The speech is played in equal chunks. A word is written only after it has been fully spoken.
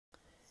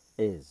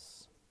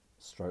Is,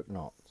 stroke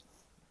not,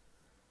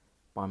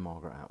 by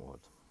Margaret Atwood.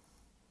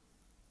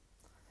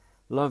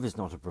 Love is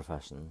not a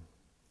profession,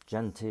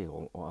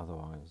 genteel or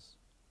otherwise.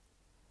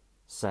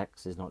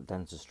 Sex is not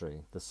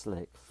dentistry, the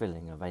slick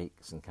filling of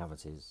aches and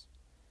cavities.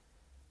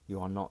 You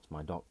are not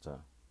my doctor.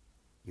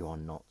 You are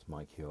not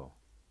my cure.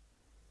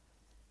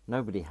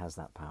 Nobody has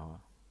that power.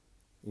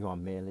 You are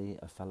merely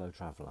a fellow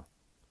traveller.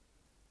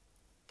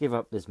 Give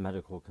up this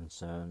medical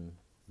concern,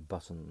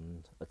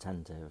 buttoned,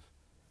 attentive.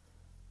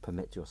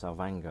 Permit yourself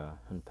anger,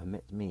 and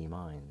permit me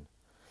mine,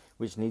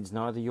 which needs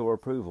neither your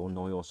approval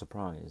nor your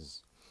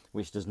surprise,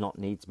 which does not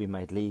need to be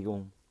made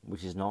legal,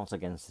 which is not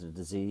against the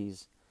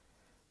disease,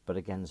 but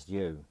against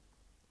you,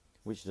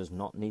 which does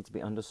not need to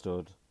be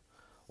understood,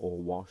 or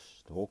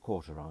washed, or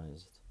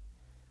cauterized,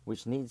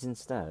 which needs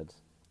instead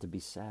to be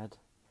said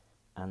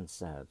and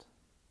said.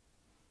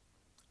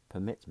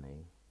 Permit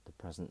me the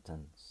present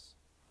tense.